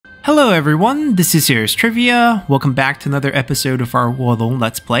Hello everyone, this is Serious Trivia. Welcome back to another episode of our Wolong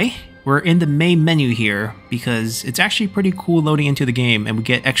Let's Play. We're in the main menu here because it's actually pretty cool loading into the game and we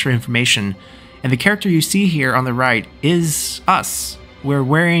get extra information. And the character you see here on the right is us. We're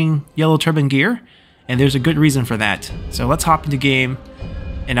wearing yellow turban gear and there's a good reason for that. So let's hop into game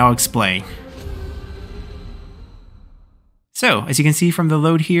and I'll explain. So, as you can see from the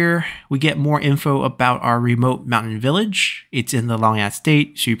load here, we get more info about our remote mountain village. It's in the Liang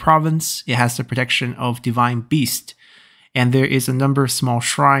State, Xu Province. It has the protection of Divine Beast. And there is a number of small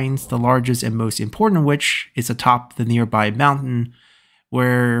shrines, the largest and most important of which is atop the nearby mountain,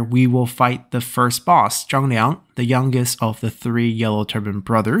 where we will fight the first boss, Zhang Liang, the youngest of the three Yellow Turban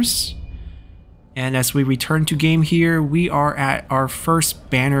brothers. And as we return to game here, we are at our first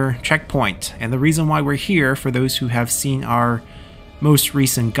banner checkpoint. And the reason why we're here, for those who have seen our most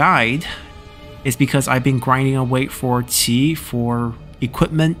recent guide, is because I've been grinding away for Qi, for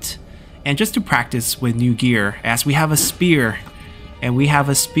equipment, and just to practice with new gear. As we have a spear, and we have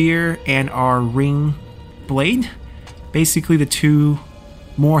a spear and our ring blade, basically the two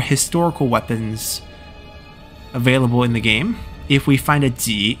more historical weapons available in the game. If we find a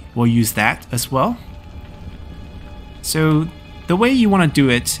Ji, we'll use that as well. So the way you want to do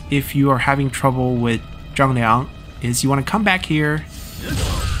it if you are having trouble with Zhang Liang is you want to come back here,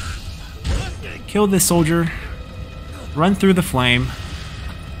 kill this soldier, run through the flame,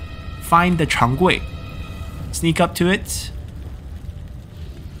 find the Changgui, sneak up to it,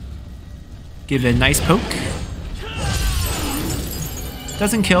 give it a nice poke.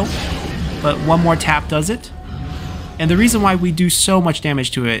 Doesn't kill, but one more tap does it. And the reason why we do so much damage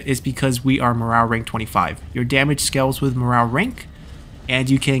to it is because we are morale rank 25. Your damage scales with morale rank,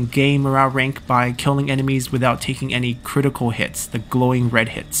 and you can gain morale rank by killing enemies without taking any critical hits, the glowing red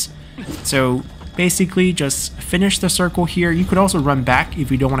hits. So basically just finish the circle here. You could also run back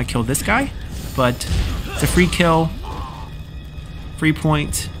if you don't want to kill this guy, but it's a free kill, free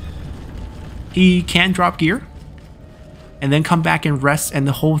point. He can drop gear, and then come back and rest, and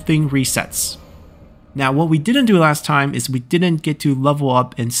the whole thing resets. Now, what we didn't do last time is we didn't get to level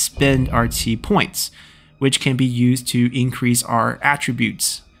up and spend our Qi points, which can be used to increase our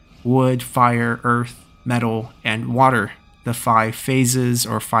attributes: wood, fire, earth, metal, and water, the 5 phases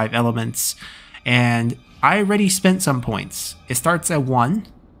or 5 elements. And I already spent some points. It starts at 1.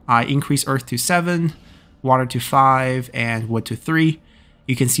 I increase earth to 7, water to 5, and wood to 3.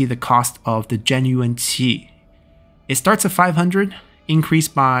 You can see the cost of the genuine Qi. It starts at 500.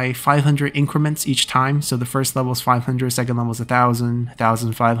 Increased by 500 increments each time. So the first level is 500, second level is 1,000,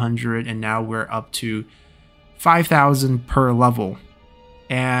 1,500, and now we're up to 5,000 per level.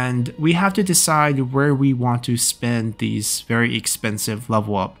 And we have to decide where we want to spend these very expensive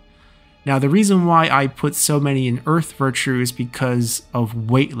level up. Now, the reason why I put so many in Earth Virtue is because of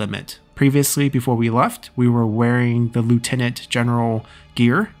weight limit. Previously, before we left, we were wearing the Lieutenant General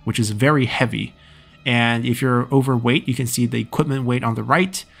gear, which is very heavy. And if you're overweight, you can see the equipment weight on the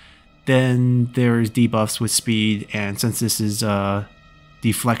right. Then there's debuffs with speed, and since this is a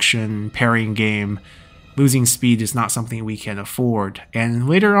deflection parrying game, losing speed is not something we can afford. And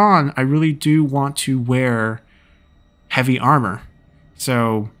later on, I really do want to wear heavy armor.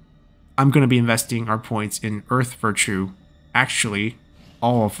 So I'm going to be investing our points in Earth Virtue. Actually,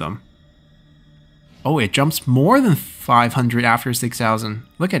 all of them. Oh, it jumps more than 500 after 6,000.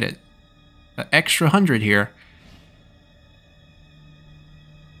 Look at it. An extra 100 here.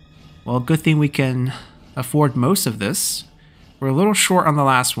 Well, good thing we can afford most of this. We're a little short on the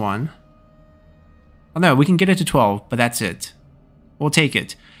last one. Oh no, we can get it to 12, but that's it. We'll take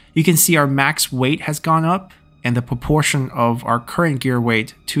it. You can see our max weight has gone up, and the proportion of our current gear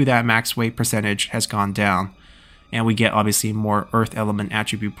weight to that max weight percentage has gone down. And we get obviously more earth element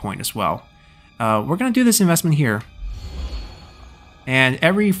attribute point as well. We're going to do this investment here. And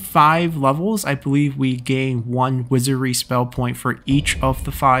every 5 levels, I believe we gain 1 wizardry spell point for each of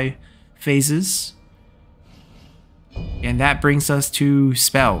the 5 phases. And that brings us to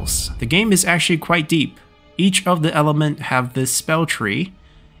spells. The game is actually quite deep. Each of the element have this spell tree,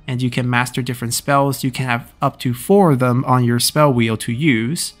 and you can master different spells. You can have up to 4 of them on your spell wheel to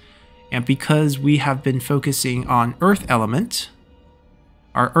use. And because we have been focusing on earth element,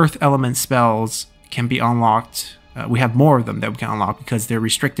 our earth element spells can be unlocked. We have more of them that we can unlock because they're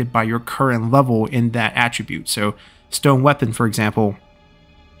restricted by your current level in that attribute. So stone weapon, for example,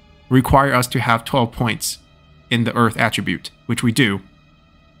 require us to have 12 points in the earth attribute, which we do.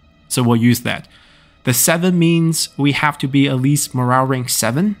 So we'll use that. The 7 means we have to be at least morale rank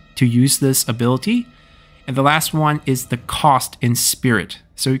 7 to use this ability. And the last one is the cost in spirit.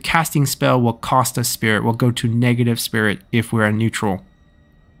 So casting spell will cost us spirit. We'll go to negative spirit if we're at neutral.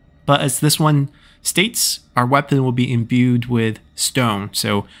 But as this one states, our weapon will be imbued with stone,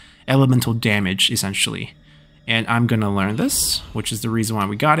 so elemental damage essentially. And I'm going to learn this, which is the reason why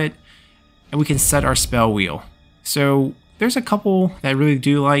we got it. And we can set our spell wheel. So there's a couple that I really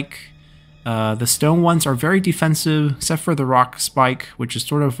do like. The stone ones are very defensive, except for the rock spike, which is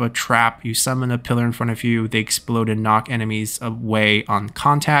sort of a trap. You summon a pillar in front of you, they explode and knock enemies away on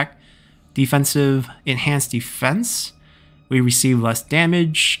contact. Defensive, enhanced defense. We receive less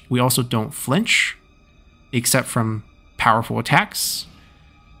damage. We also don't flinch, except from powerful attacks.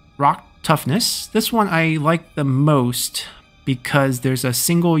 Rock toughness. This one I like the most because there's a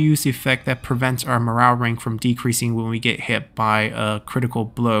single use effect that prevents our morale rank from decreasing when we get hit by a critical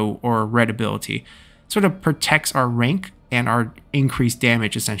blow or red ability. Sort of protects our rank and our increased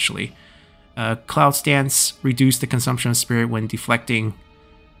damage essentially. Cloud stance, reduce the consumption of spirit when deflecting.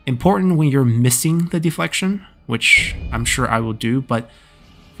 Important when you're missing the deflection, which I'm sure I will do, but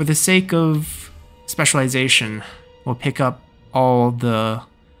for the sake of specialization, we'll pick up all the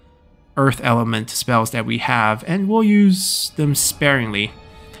earth element spells that we have, and we'll use them sparingly.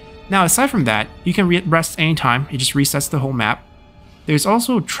 Now, aside from that, you can rest anytime. It just resets the whole map. There's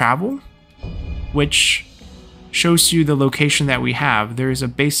also travel, which shows you the location that we have. There's a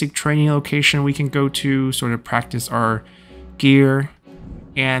basic training location we can go to, sort of practice our gear,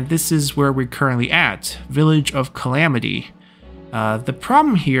 and this is where we're currently at, Village of Calamity. The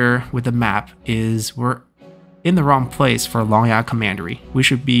problem here with the map is we're in the wrong place for Langyao Commandery. We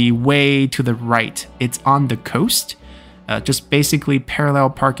should be way to the right. It's on the coast. Just basically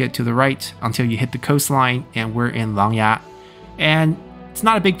parallel park it to the right until you hit the coastline, and we're in Langyao. And it's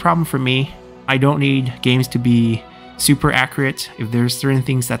not a big problem for me. I don't need games to be super accurate. If there's certain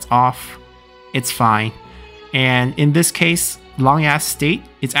things that's off, it's fine. And in this case, Langyao State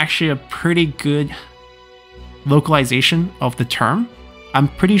is actually a pretty good localization of the term. I'm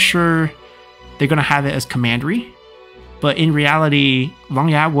pretty sure they're going to have it as commandery, but in reality,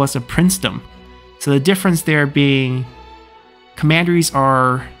 Langyao was a princedom. So the difference there being commanderies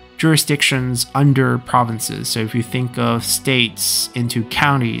are jurisdictions under provinces. So if you think of states into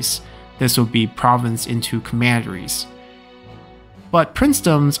counties, this will be province into commanderies. But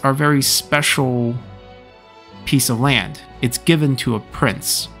princedoms are a very special piece of land. It's given to a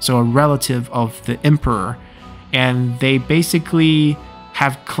prince, so a relative of the emperor, and they basically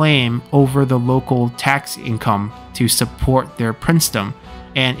have claim over the local tax income to support their princedom.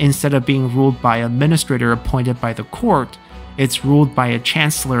 And instead of being ruled by an administrator appointed by the court, it's ruled by a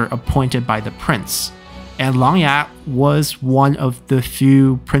chancellor appointed by the prince. And Langyao was one of the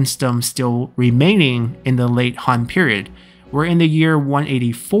few princedoms still remaining in the late Han period. We're in the year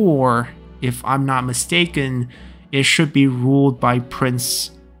 184, if I'm not mistaken. It should be ruled by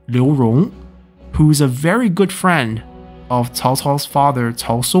Prince Liu Rong, who's a very good friend of Cao Cao's father,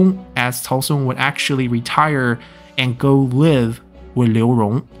 Cao Song, as Cao Song would actually retire and go live with Liu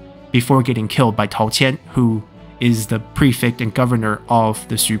Rong before getting killed by Tao Qian, who is the prefect and governor of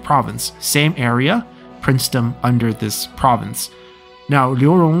the Xu province. Same area, princedom under this province. Now,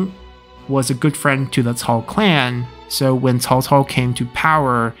 Liu Rong was a good friend to the Cao clan, so when Cao Cao came to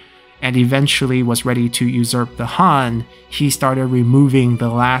power and eventually was ready to usurp the Han, he started removing the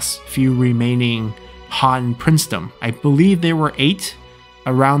last few remaining Han princedom. I believe there were 8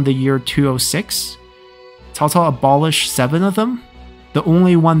 around the year 206. Cao Cao abolished 7 of them. The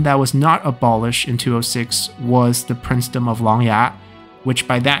only one that was not abolished in 206 was the princedom of Langyao, which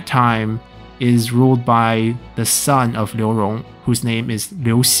by that time is ruled by the son of Liu Rong, whose name is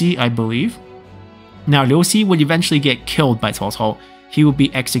Liu Xi, I believe. Now, Liu Xi would eventually get killed by Cao Cao. He would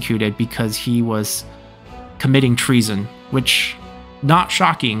be executed because he was committing treason, which, not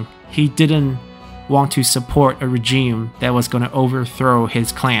shocking, he didn't want to support a regime that was going to overthrow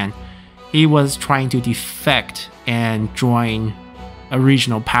his clan. He was trying to defect and join a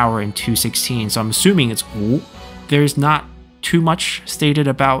regional power in 216, so I'm assuming it's Wu. There's not too much stated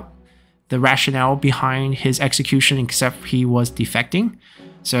about the rationale behind his execution except he was defecting.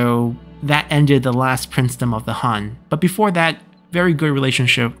 So that ended the last princedom of the Han. But before that, very good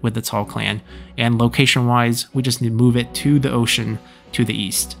relationship with the Cao clan, and location-wise, we just need to move it to the ocean to the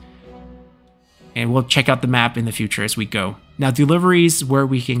east. And we'll check out the map in the future as we go. Now, deliveries where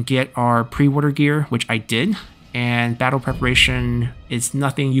we can get our pre-order gear, which I did, and battle preparation is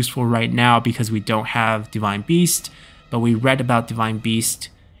nothing useful right now because we don't have Divine Beast, but we read about Divine Beast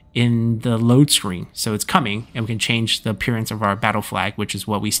in the load screen, so it's coming, and we can change the appearance of our battle flag, which is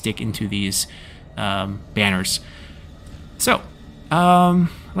what we stick into these banners. So,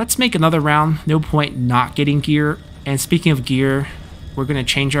 let's make another round. No point not getting gear. And speaking of gear, we're going to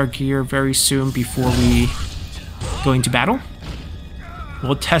change our gear very soon before we go into battle.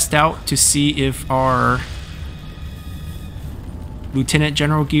 We'll test out to see if our Lieutenant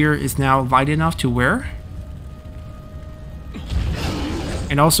General gear is now light enough to wear.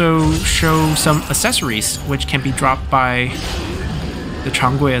 And also show some accessories, which can be dropped by the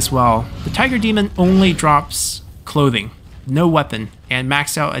Changgui as well. The Tiger Demon only drops clothing, no weapon, and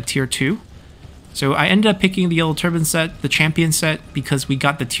maxed out at tier 2. So I ended up picking the Yellow Turban set, the Champion set, because we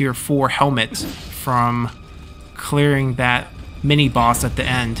got the tier 4 helmet from clearing that mini boss at the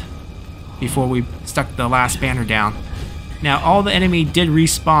end before we stuck the last banner down. Now all the enemy did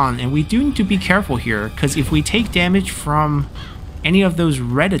respawn, and we do need to be careful here, because if we take damage from any of those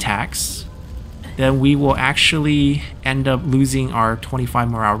red attacks, then we will actually end up losing our 25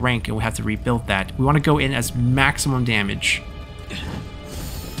 morale rank, and we have to rebuild that. We want to go in as maximum damage.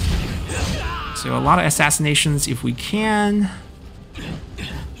 So a lot of assassinations if we can.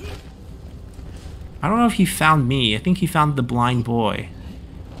 I don't know if he found me. I think he found the blind boy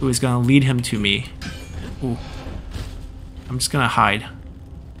who is going to lead him to me. Ooh. I'm just going to hide.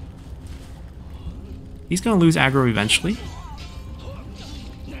 He's going to lose aggro eventually.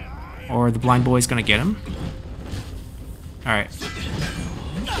 Or the blind boy is going to get him. Alright.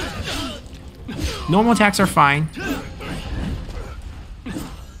 Normal attacks are fine.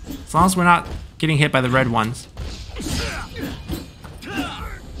 As long as we're not getting hit by the red ones.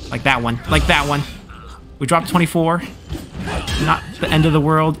 Like that one. Like that one. We dropped 24. Not the end of the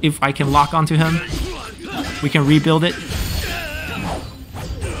world if I can lock onto him. We can rebuild it.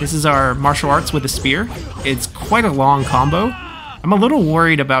 This is our martial arts with a spear. It's quite a long combo. I'm a little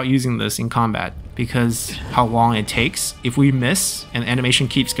worried about using this in combat because how long it takes. If we miss and the animation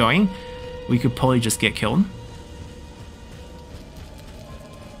keeps going, we could probably just get killed.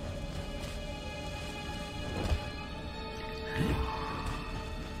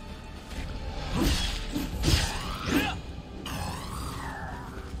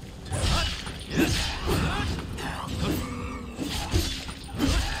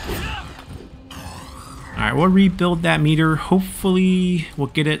 Alright, we'll rebuild that meter. Hopefully we'll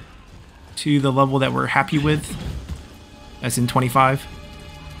get it to the level that we're happy with. That's in 25.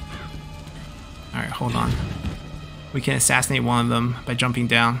 Alright, hold on. We can assassinate one of them by jumping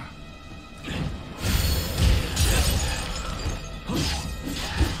down.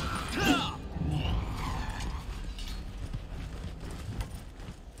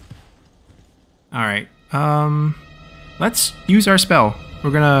 Alright, let's use our spell. We're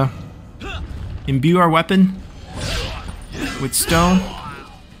gonna imbue our weapon with stone.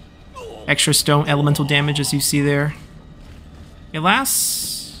 Extra stone elemental damage as you see there. It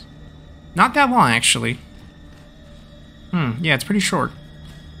lasts not that long actually. Yeah, it's pretty short.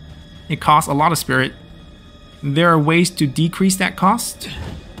 It costs a lot of spirit. There are ways to decrease that cost,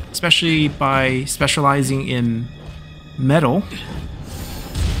 especially by specializing in metal.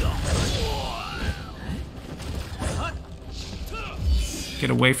 Get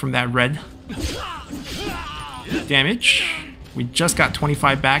away from that red damage. We just got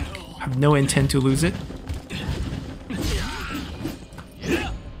 25 back. Have no intent to lose it.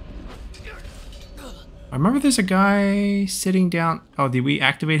 I remember there's a guy sitting down. Oh, did we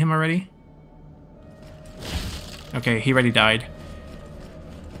activate him already? Okay, he already died.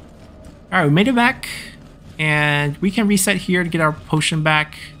 Alright, we made it back. And we can reset here to get our potion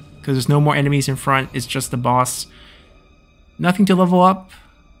back. Because there's no more enemies in front. It's just the boss. Nothing to level up.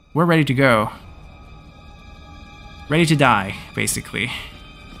 We're ready to go. Ready to die, basically.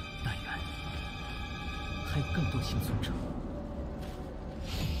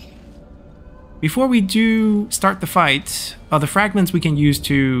 Before we do start the fight, the fragments we can use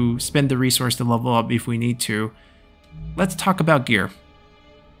to spend the resource to level up if we need to. Let's talk about gear.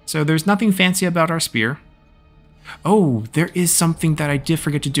 So there's nothing fancy about our spear. Oh, there is something that I did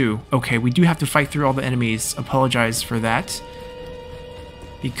forget to do. Okay, we do have to fight through all the enemies. Apologize for that.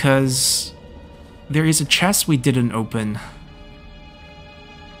 Because there is a chest we didn't open.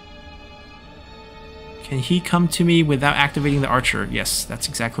 Can he come to me without activating the archer? Yes, that's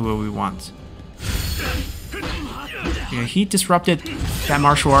exactly what we want. Yeah, he disrupted that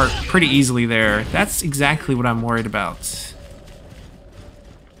martial art pretty easily there. That's exactly what I'm worried about.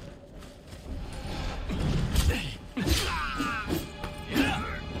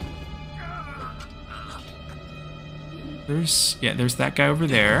 There's that guy over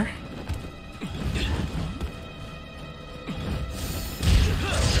there.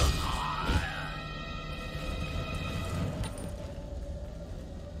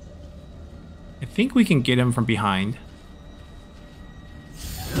 I think we can get him from behind.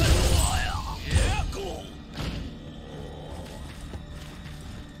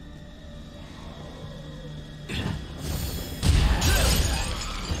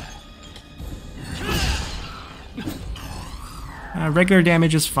 Regular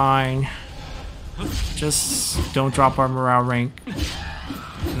damage is fine. Just don't drop our morale rank.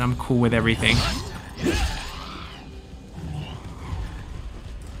 And I'm cool with everything.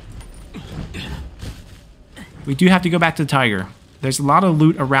 We do have to go back to the tiger. There's a lot of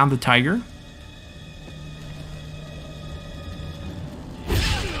loot around the tiger.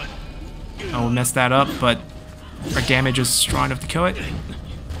 Oh, we messed that up, but our damage is strong enough to kill it.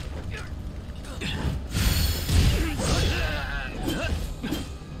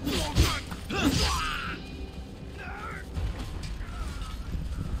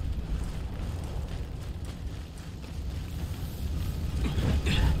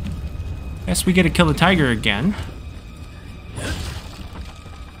 Guess we get to kill the tiger again.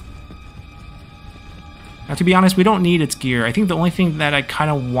 Now, to be honest, we don't need its gear. I think the only thing that I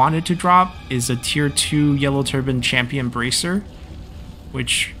kind of wanted to drop is a tier 2 Yellow Turban Champion Bracer,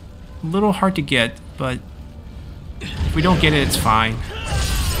 which a little hard to get, but if we don't get it, it's fine.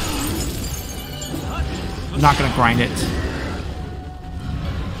 I'm not gonna grind it.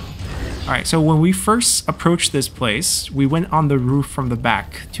 Alright, so when we first approached this place, we went on the roof from the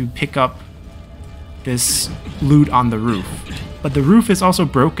back to pick up this loot on the roof. But the roof is also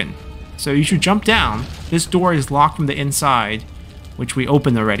broken. So you should jump down. This door is locked from the inside, which we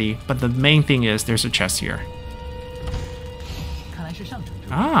opened already, but the main thing is there's a chest here.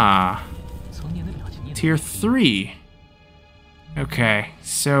 Ah, tier 3. Okay,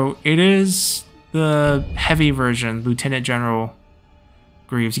 so it is the heavy version, Lieutenant General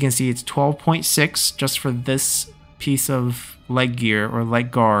Greaves. You can see it's 12.6 just for this piece of leg gear or leg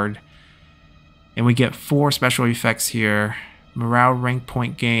guard. And we get 4 special effects here. Morale rank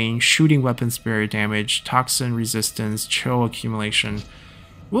point gain, shooting weapon spirit damage, toxin resistance, chill accumulation.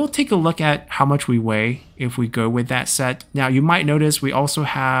 We'll take a look at how much we weigh if we go with that set. Now you might notice we also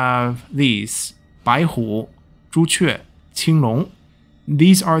have these. 白虎, 朱雀, 青龙.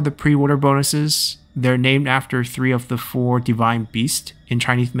 These are the pre-order bonuses. They're named after 3 of the 4 divine beasts in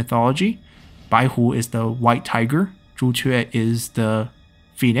Chinese mythology. 白虎 is the white tiger, 朱雀 is the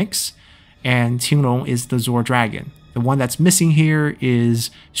phoenix, and 青龙 is the Zor dragon. The one that's missing here is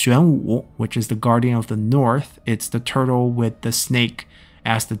玄武, which is the guardian of the north. It's the turtle with the snake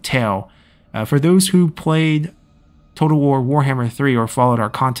as the tail. For those who played Total War Warhammer 3 or followed our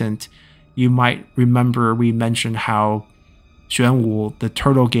content, you might remember we mentioned how 玄武, the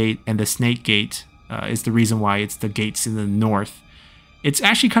turtle gate, and the snake gate is the reason why it's the gates in the north. It's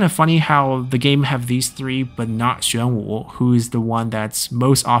actually kind of funny how the game have these 3, but not 玄武, who is the one that's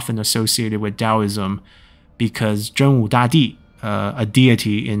most often associated with Taoism, because 真武大帝, a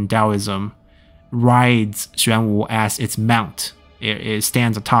deity in Taoism, rides 玄武as its mount. It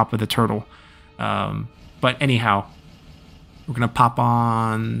stands atop of the turtle. But anyhow, we're going to pop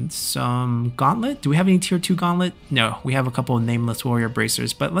on some gauntlet. Do we have any tier 2 gauntlet? No, we have a couple of nameless warrior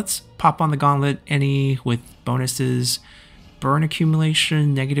bracers, but let's pop on the gauntlet. Any with bonuses. Burn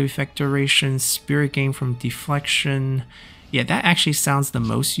accumulation, negative effect duration, spirit gain from deflection. Yeah, that actually sounds the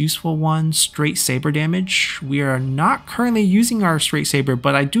most useful one. Straight saber damage. We are not currently using our straight saber,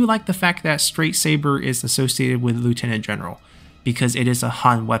 but I do like the fact that straight saber is associated with Lieutenant General because it is a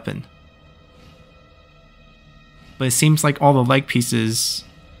Han weapon. But it seems like all the leg pieces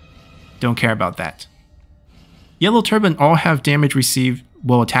don't care about that. Yellow Turban all have damage received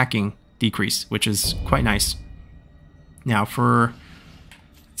while attacking decrease, which is quite nice. Now for,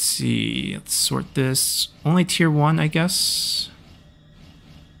 let's see, let's sort this. Only tier 1, I guess.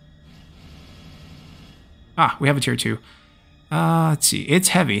 Ah, we have a tier 2. Let's see, it's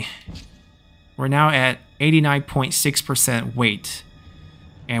heavy. We're now at 89.6% weight.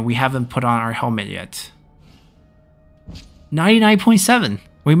 And we haven't put on our helmet yet. 99.7.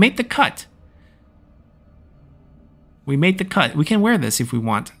 We made the cut. We made the cut. We can wear this if we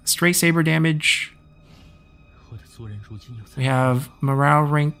want. Straight saber damage. We have morale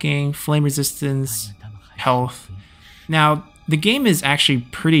ranking, flame resistance, health. Now, the game is actually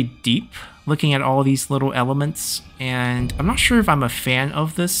pretty deep, looking at all these little elements, and I'm not sure if I'm a fan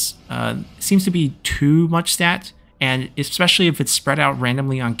of this. It seems to be too much stat, and especially if it's spread out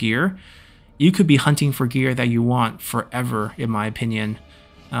randomly on gear, you could be hunting for gear that you want forever, in my opinion,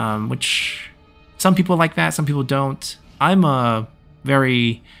 which some people like that, some people don't. I'm a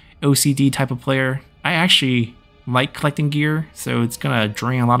very OCD type of player. I actually like collecting gear, so it's gonna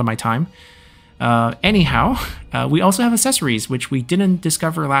drain a lot of my time. Anyhow, we also have accessories, which we didn't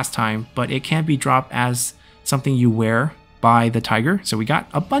discover last time, but it can be dropped as something you wear by the tiger. So we got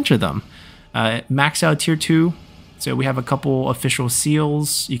a bunch of them. Max out tier 2, so we have a couple official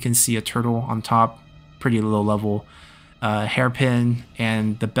seals. You can see a turtle on top, pretty low level, hairpin,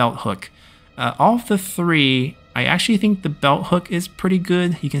 and the belt hook. All of the 3 I actually think the belt hook is pretty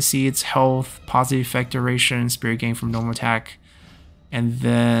good. You can see its health, positive effect duration, spirit gain from normal attack. And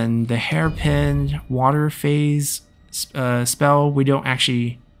then the hairpin water phase spell, we don't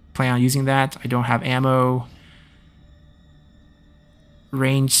actually plan on using that. I don't have ammo.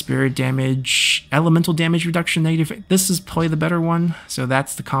 Range, spirit damage, elemental damage reduction, negative. This is probably the better one. So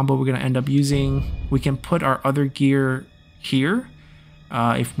that's the combo we're going to end up using. We can put our other gear here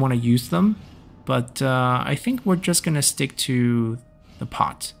if we want to use them. But I think we're just going to stick to the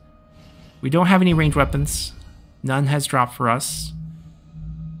pot. We don't have any ranged weapons. None has dropped for us.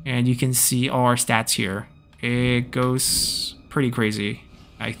 And you can see all our stats here. It goes pretty crazy,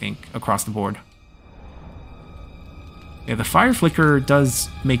 I think, across the board. Yeah, the fire flicker does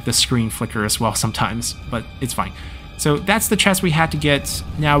make the screen flicker as well sometimes, but it's fine. So that's the chest we had to get.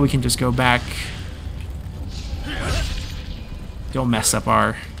 Now we can just go back. Don't mess up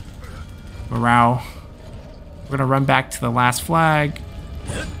our morale. We're gonna run back to the last flag,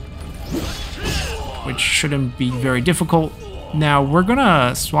 which shouldn't be very difficult. Now we're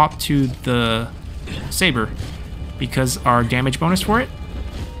gonna swap to the saber because our damage bonus for it,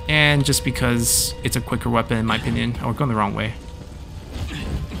 and just because it's a quicker weapon in my opinion. Oh, we're going the wrong way.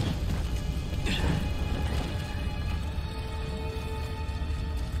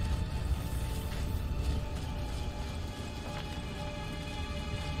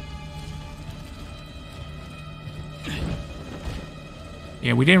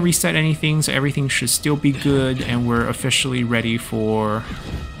 Yeah, we didn't reset anything, so everything should still be good, and we're officially ready for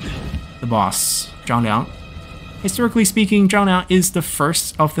the boss, Zhang Liang. Historically speaking, Zhang Liang is the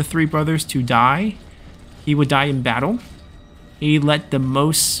first of the three brothers to die. He would die in battle. He led the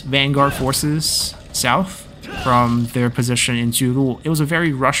most vanguard forces south from their position in Zulu. It was a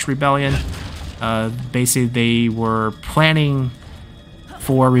very rushed rebellion. Basically, they were planning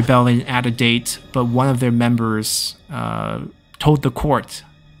for a rebellion at a date, but one of their members told the court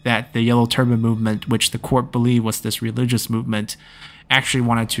that the Yellow Turban movement, which the court believed was this religious movement, actually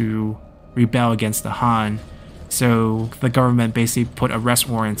wanted to rebel against the Han. So the government basically put arrest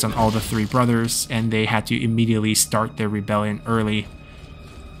warrants on all the three brothers, and they had to immediately start their rebellion early.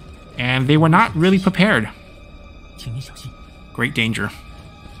 And they were not really prepared. Great danger.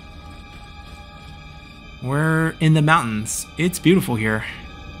 We're in the mountains. It's beautiful here,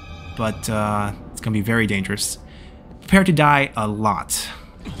 but it's gonna be very dangerous. Prepare to die a lot.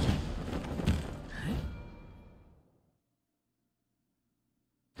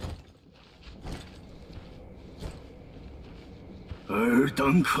 尔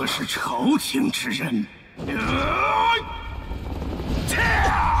等可是朝廷之人。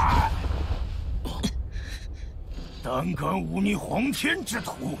胆敢忤逆皇天之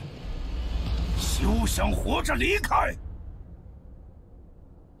徒，休想活着离开！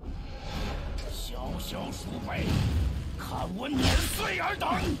小小鼠辈，看我碾碎尔等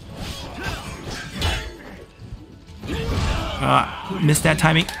！Missed that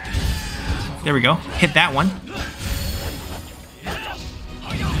timing. There we go. Hit that one.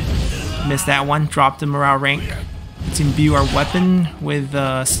 Missed that one. Dropped the morale rank. Let's imbue our weapon with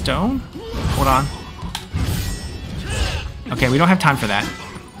stone. Hold on. Okay, we don't have time for that.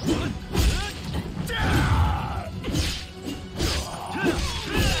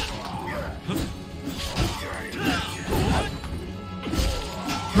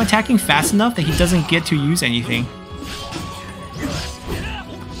 I'm attacking fast enough that he doesn't get to use anything.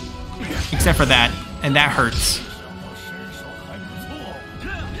 Except for that, and that hurts.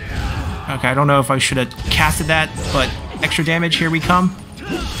 Okay, I don't know if I should have casted that, but extra damage, here we come.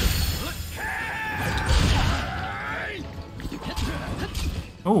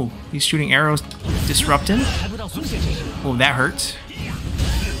 Oh, he's shooting arrows, disrupting. Oh, that hurts.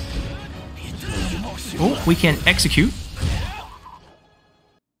 Oh, we can execute.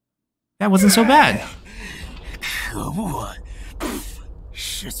 That wasn't so bad. 可恶！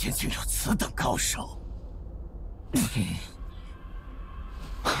世间竟有此等高手！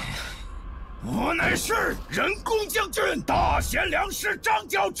我乃是人工将军大贤良士张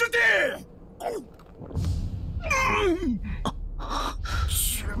角之弟，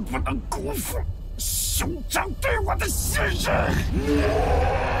绝不能辜负兄长对我的信任。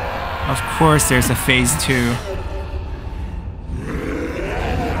Of course, there's a phase 2.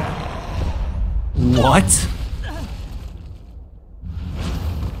 What?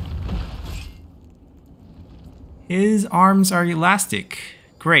 His arms are elastic.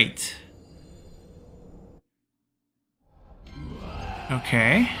 Great.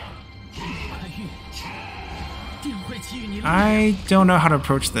 Okay. I don't know how to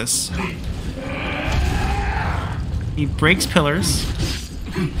approach this. He breaks pillars.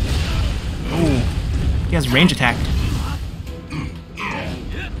 Oh, He has range attack.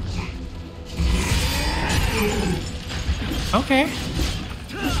 Okay.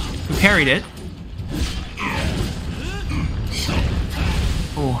 We parried it.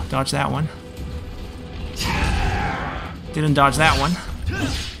 Oh, dodge that one. Didn't dodge that one.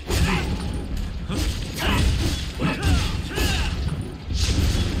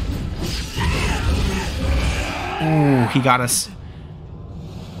 Ooh, he got us.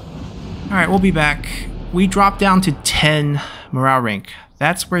 Alright, we'll be back. We dropped down to 10 morale rank.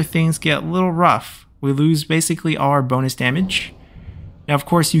 That's where things get a little rough. We lose basically all our bonus damage. Now, of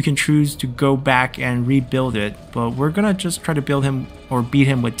course, you can choose to go back and rebuild it, but we're gonna just try to build him or beat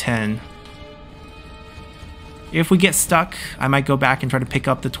him with 10. If we get stuck, I might go back and try to pick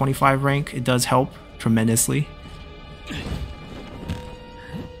up the 25 rank. It does help tremendously.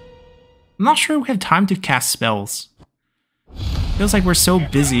 I'm not sure we have time to cast spells. Feels like we're so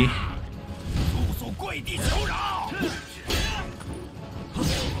busy.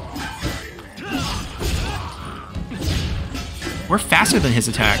 We're faster than his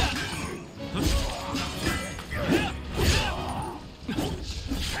attack.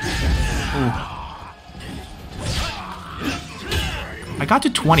 Ooh. I got to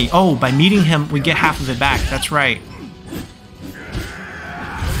 20. Oh, by meeting him, we get half of it back. That's right.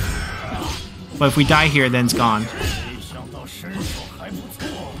 But if we die here, then it's gone.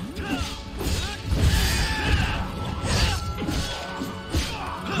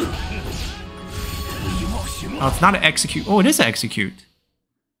 Oh, it's not an execute. Oh, it is an execute.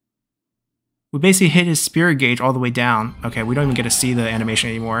 We basically hit his spirit gauge all the way down. Okay, we don't even get to see the animation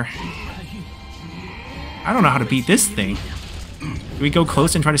anymore. I don't know how to beat this thing. Do we go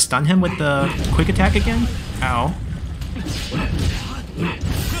close and try to stun him with the quick attack again? Ow.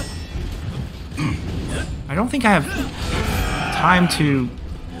 I don't think I have time to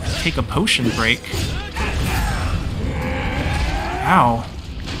take a potion break. Ow.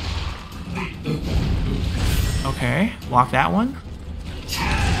 Okay, block that one.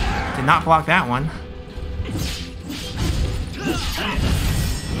 Did not block that one.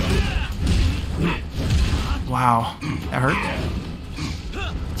 Wow, that hurt.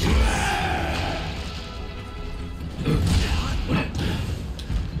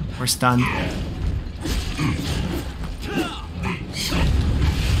 We're stunned.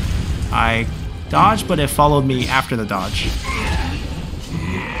 I dodged, but it followed me after the dodge.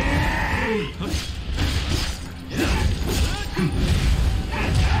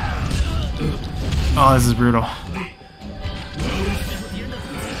 Oh, this is brutal.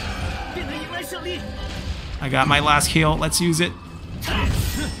 I got my last heal. Let's use it.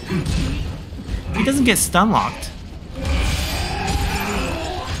 He doesn't get stun locked.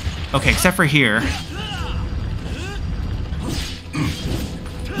 Okay, except for here.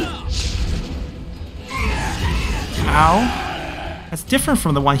 Ow. That's different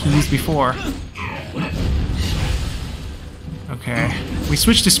from the one he used before. Okay. We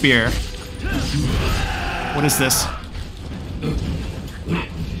switched to spear. What is this?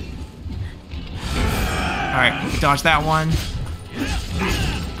 Alright, dodge that one.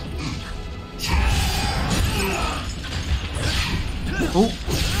 Oh,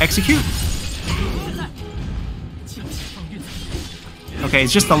 execute. Okay,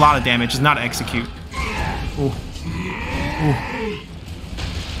 it's just a lot of damage, it's not execute. Oh. Oh.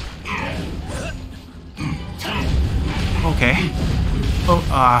 Okay.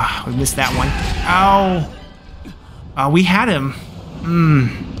 Oh, we missed that one. Ow! We had him.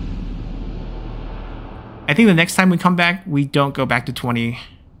 I think the next time we come back, we don't go back to 20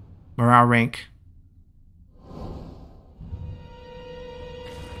 morale rank.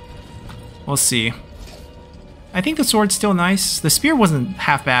 We'll see. I think the sword's still nice. The spear wasn't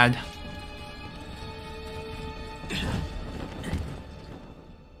half bad.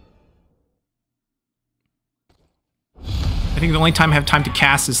 I think the only time I have time to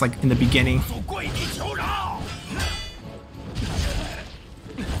cast is like in the beginning.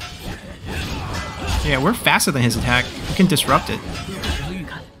 Yeah, we're faster than his attack. We can disrupt it.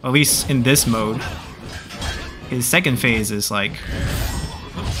 At least in this mode. His second phase is like...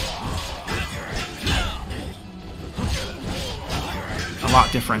 a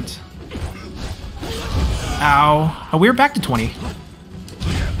lot different. Ow. Oh, we're back to 20.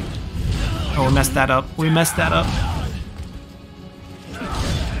 Oh, we messed that up. We messed that up.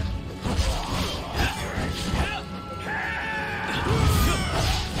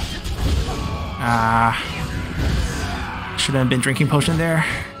 Should have been drinking potion there.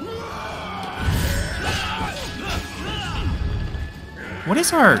 What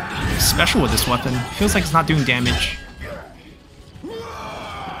is our special with this weapon? Feels like it's not doing damage.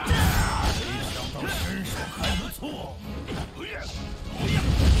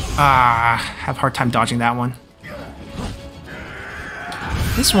 Have a hard time dodging that one.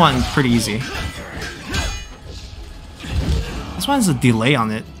 This one, pretty easy. This one has a delay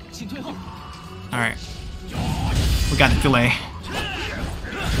on it. Alright. We got a delay.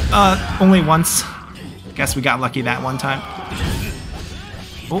 Only once. Guess we got lucky that one time.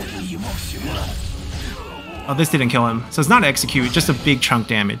 Oh. Oh, this didn't kill him. So it's not execute, just a big chunk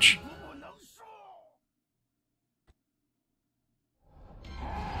damage.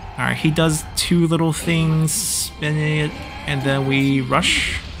 Alright, he does two little things, spin it, and then we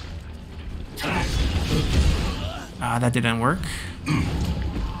rush. That didn't work.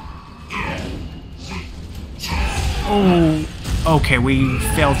 Oh, okay, we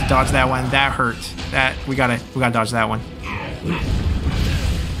failed to dodge that one. That hurt. That we gotta dodge that one.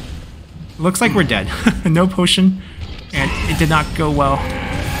 Looks like we're dead. No potion, and it did not go well.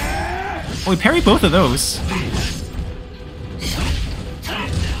 Oh, we parried both of those.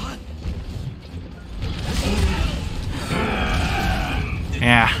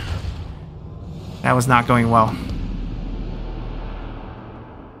 Yeah, that was not going well.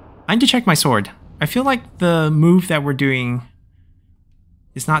 I need to check my sword. I feel like the move that we're doing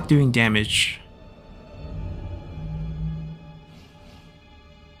is not doing damage.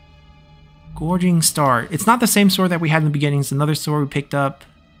 Gorging Star. It's not the same sword that we had in the beginning. It's another sword we picked up.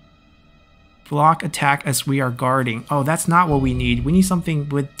 Block attack as we are guarding. Oh, that's not what we need. We need something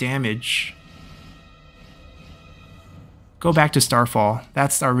with damage. Go back to Starfall.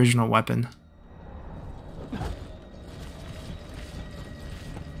 That's our original weapon.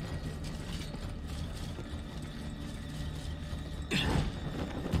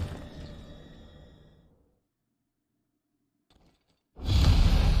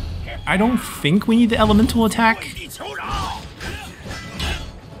 I don't think we need the elemental attack. We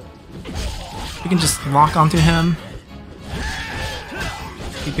can just lock onto him.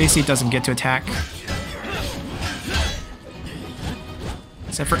 He basically doesn't get to attack.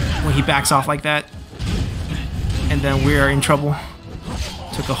 Except for when he backs off like that. And then we're in trouble.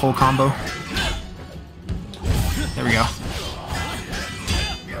 Took a whole combo. There we go.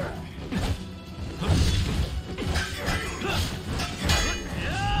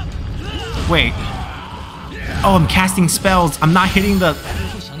 Wait. Oh, I'm casting spells. I'm not hitting the...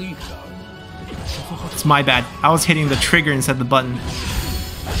 It's my bad. I was hitting the trigger instead of the button.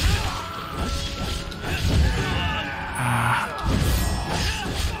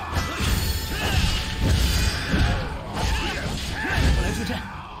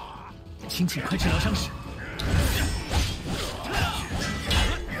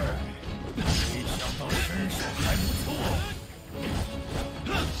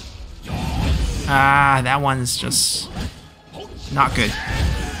 That one's just not good.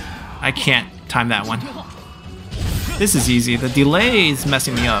 I can't time that one. This is easy. The delay is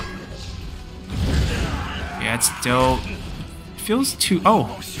messing me up. Yeah, it still feels too...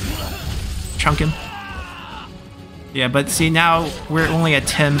 Oh! Chunk him. Yeah, but see, now we're only at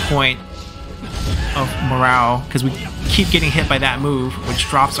 10 point of morale because we keep getting hit by that move, which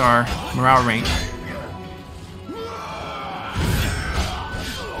drops our morale rank.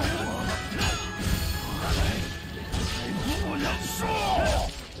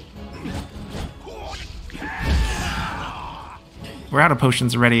 We're out of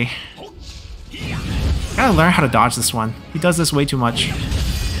potions already. Gotta learn how to dodge this one. He does this way too much.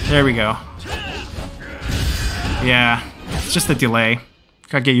 There we go. Yeah, it's just a delay.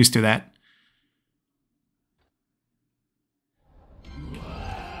 Gotta get used to that.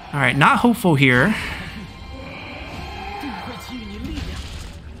 Alright, not hopeful here.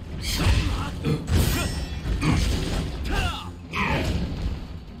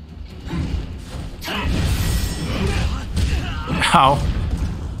 Ow.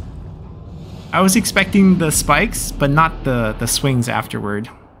 I was expecting the spikes, but not the swings afterward.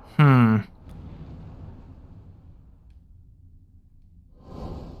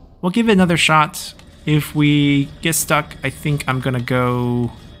 We'll give it another shot. If we get stuck, I think I'm gonna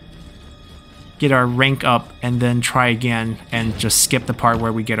go get our rank up and then try again and just skip the part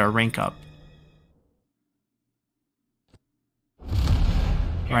where we get our rank up.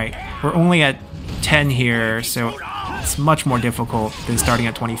 Right, we're only at 10 here, so it's much more difficult than starting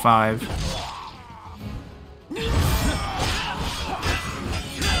at 25.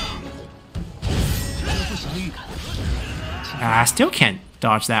 I still can't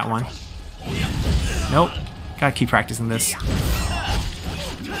dodge that one. Nope. Gotta keep practicing this.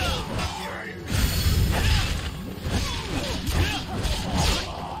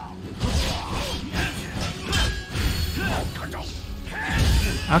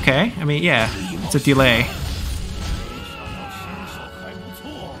 Okay, I mean, yeah, it's a delay.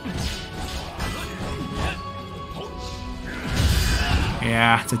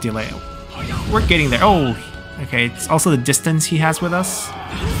 Yeah, it's a delay. We're getting there. Oh, okay. It's also the distance he has with us.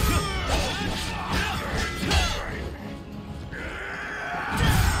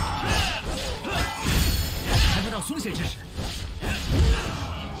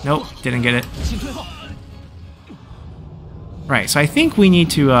 Nope, didn't get it. Right, so I think we need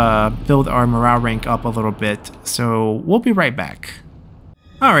to build our morale rank up a little bit, so we'll be right back.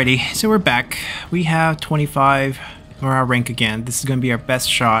 Alrighty, so we're back. We have 25 morale rank again. This is going to be our best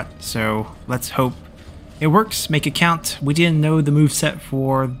shot, so let's hope it works. Make it count. We didn't know the moveset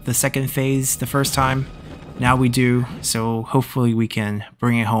for the second phase the first time. Now we do, so hopefully we can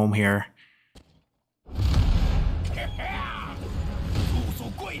bring it home here.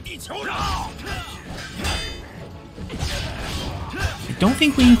 I don't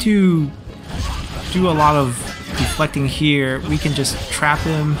think we need to do a lot of deflecting here. We can just trap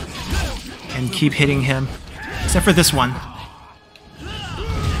him and keep hitting him. Except for this one.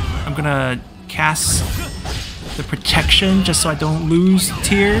 I'm gonna cast the protection just so I don't lose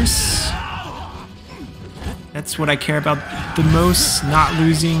tears. That's what I care about the most, not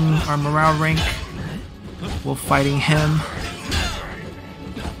losing our morale rank while fighting him.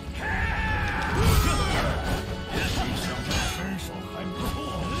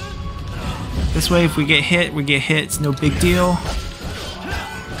 This way, if we get hit, we get hit. It's no big deal.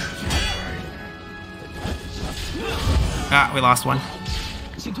 Ah, we lost one.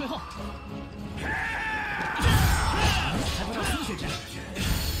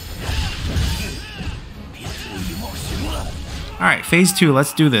 Alright, phase 2,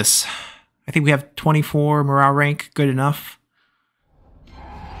 let's do this. I think we have 24 morale rank, good enough.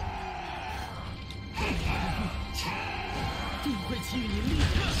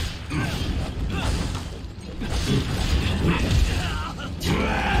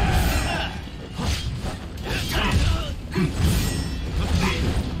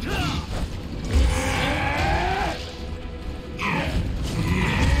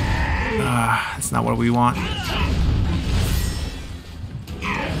 That's not what we want.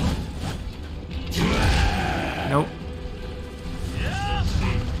 Nope.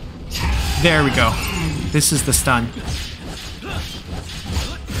 There we go. This is the stun.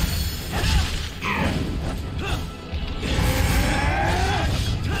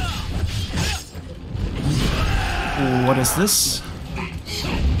 Ooh, what is this?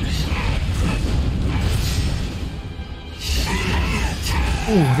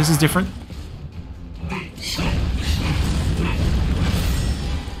 Ooh, this is different.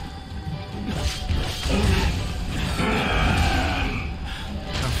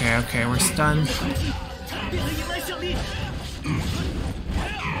 Okay, we're stunned.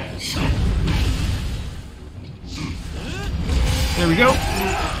 There we go.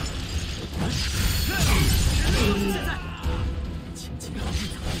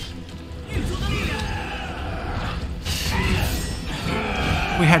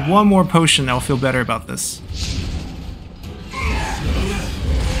 We had one more potion, I'll feel better about this.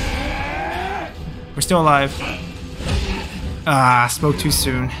 We're still alive. Ah, spoke too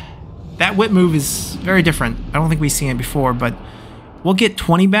soon. That whip move is very different. I don't think we've seen it before, but we'll get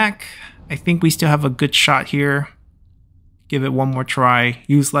 20 back. I think we still have a good shot here. Give it one more try.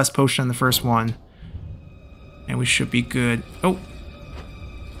 Use less potion than the first one. And we should be good. Oh!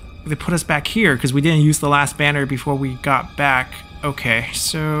 They put us back here because we didn't use the last banner before we got back. Okay,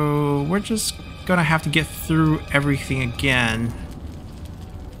 so we're just gonna have to get through everything again.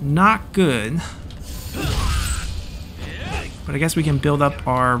 Not good. But I guess we can build up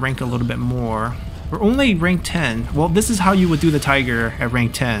our rank a little bit more. We're only rank 10. Well, this is how you would do the tiger at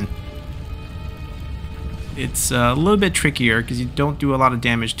rank 10. It's a little bit trickier because you don't do a lot of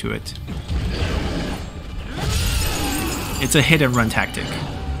damage to it. It's a hit and run tactic.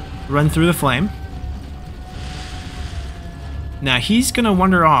 Run through the flame. Now he's gonna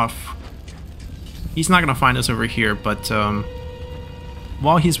wander off. He's not gonna find us over here, but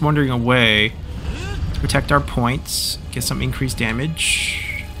while he's wandering away, protect our points, get some increased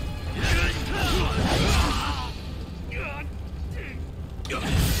damage.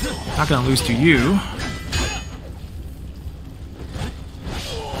 Not gonna lose to you.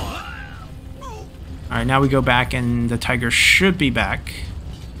 Alright, now we go back and the tiger should be back.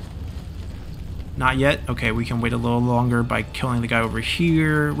 Not yet? Okay, we can wait a little longer by killing the guy over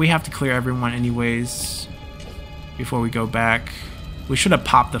here. We have to clear everyone anyways before we go back. We should have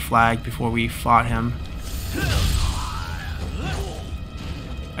popped the flag before we fought him.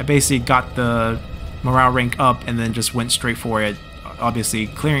 I basically got the morale rank up and then just went straight for it. Obviously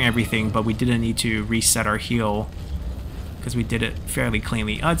clearing everything, but we didn't need to reset our heal because we did it fairly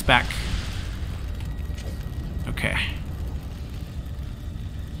cleanly. Oh, it's back. Okay.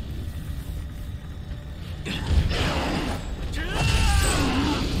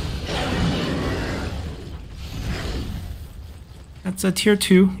 That's a tier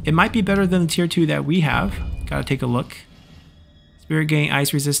 2. It might be better than the tier 2 that we have. Gotta take a look. Spirit gain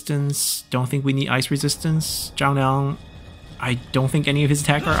ice resistance. Don't think we need ice resistance. Zhang Liang, I don't think any of his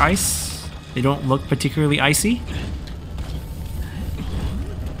attack are ice. They don't look particularly icy.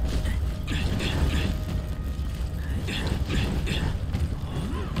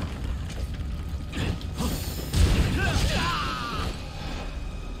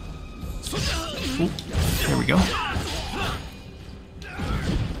 Ooh, there we go.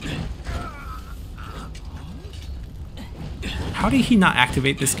 How did he not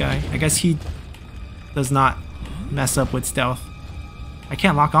activate this guy? I guess he does not mess up with stealth. I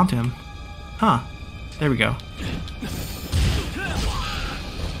can't lock onto him. Huh. There we go.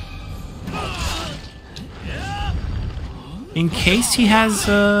 In case he has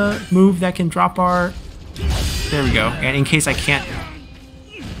a move that can drop our... There we go. And in case I can't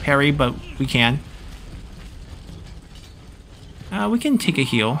parry, but we can. We can take a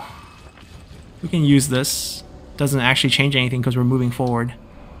heal. We can use this. Doesn't actually change anything because we're moving forward.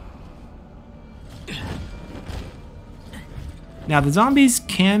 Now the zombies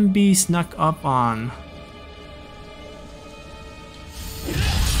can be snuck up on.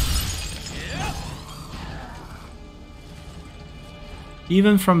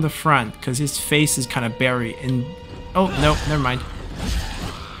 Even from the front, because his face is kind of buried in... Oh, no, never mind.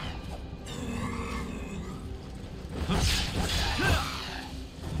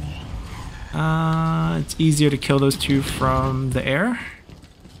 It's easier to kill those two from the air.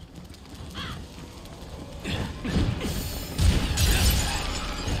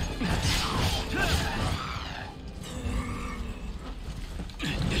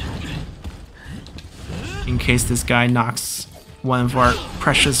 In case this guy knocks one of our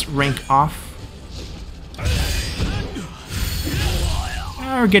precious rank off.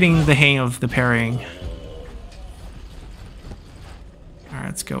 We're getting the hang of the parrying. Alright,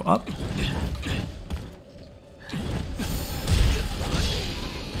 let's go up.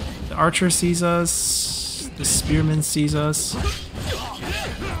 The archer sees us. The spearman sees us.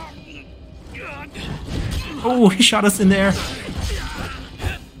 Oh, he shot us in there.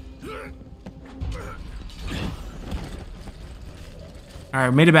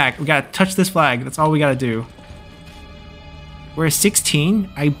 Alright, made it back. We gotta touch this flag. That's all we gotta do. We're at 16.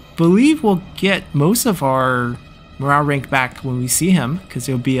 I believe we'll get most of our morale rank back when we see him, because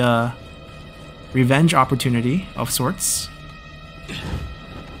it'll be a revenge opportunity of sorts.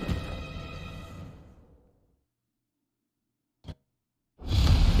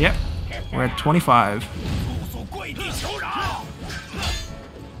 Yep, we're at 25.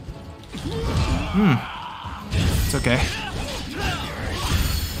 It's okay.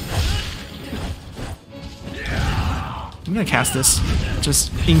 I'm gonna cast this,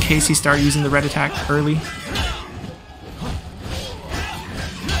 just in case he starts using the red attack early.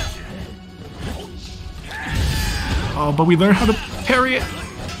 Oh, but we learned how to parry it.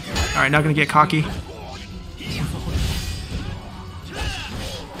 Alright, not gonna get cocky.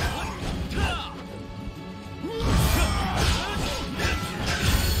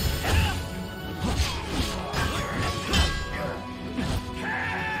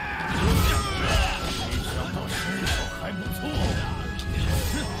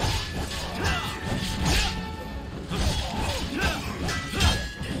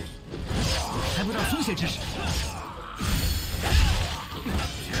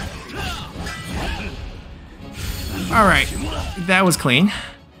 Alright, that was clean.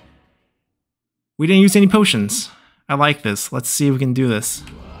 We didn't use any potions. I like this. Let's see if we can do this.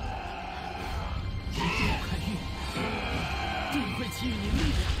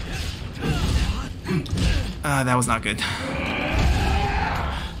 That was not good.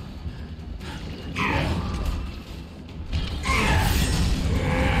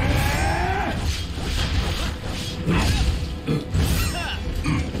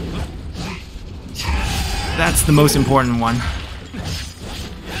 That's the most important one.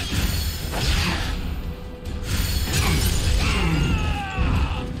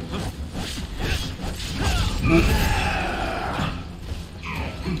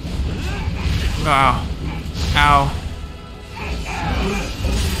 Wow. Ow.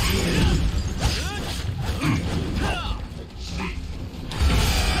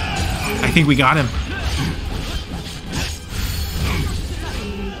 I think we got him.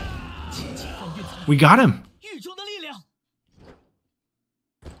 We got him.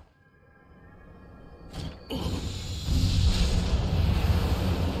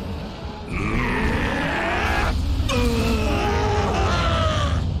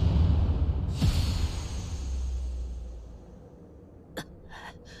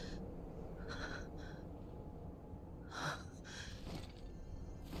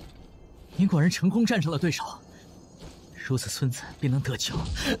 你果然成功战胜了对手，如此孙子便能得救。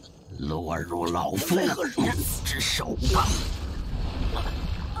落入老夫之手吧！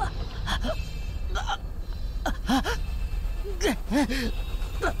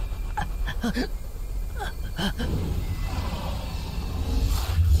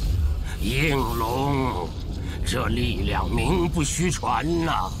应龙，这力量名不虚传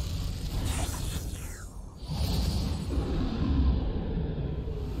呐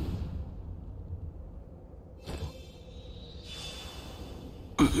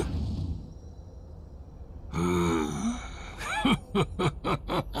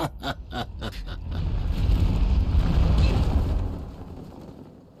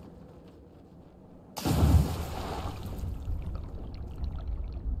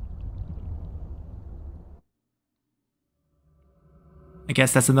！I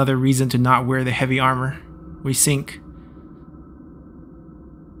guess that's another reason to not wear the heavy armor. We sink.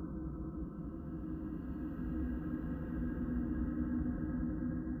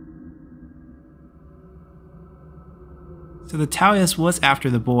 So the Taoist was after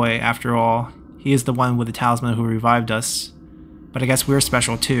the boy, after all. He is the one with the talisman who revived us. But I guess we're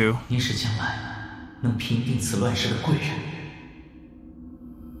special too. 您是将来能平定此乱世的贵人，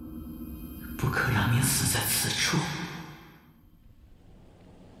不可让您死在此处。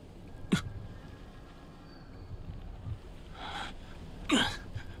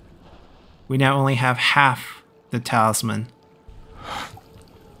 We now only have half the talisman.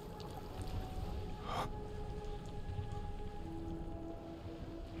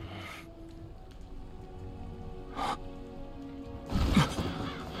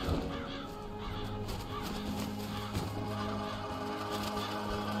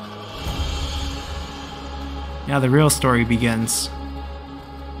 Now the real story begins.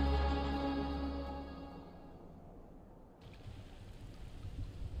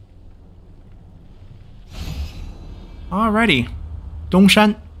 Alrighty,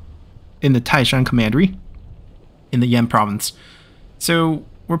 Dongshan in the Taishan Commandery in the Yan province. So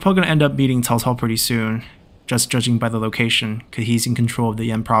we're probably going to end up meeting Cao Cao pretty soon, just judging by the location, because he's in control of the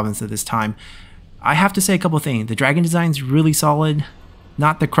Yan province at this time. I have to say a couple things. The dragon design's really solid,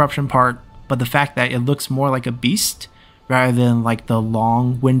 not the corruption part, but the fact that it looks more like a beast rather than like the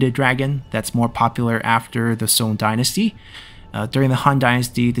long-winded dragon that's more popular after the Song Dynasty. During the Han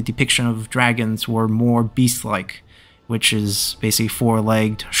Dynasty, the depiction of dragons were more beast-like, which is basically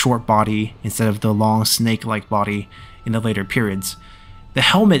four-legged, short body instead of the long snake-like body in the later periods. The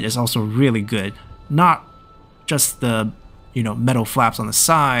helmet is also really good. Not just the, metal flaps on the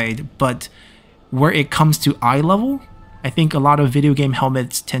side, but where it comes to eye level, I think a lot of video game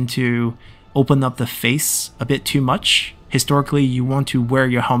helmets tend to open up the face a bit too much. Historically, you want to wear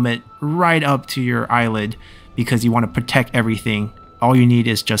your helmet right up to your eyelid because you want to protect everything. All you need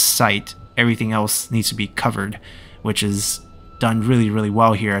is just sight. Everything else needs to be covered, which is done really, really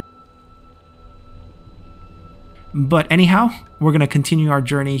well here. But anyhow, we're going to continue our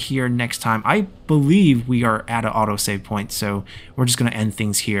journey here next time. I believe we are at an autosave point, so we're just going to end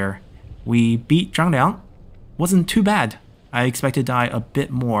things here. We beat Zhang Liang. Wasn't too bad. I expected to die a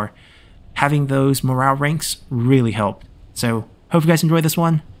bit more. Having those morale ranks really helped. So, hope you guys enjoyed this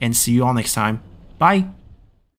one, and see you all next time. Bye!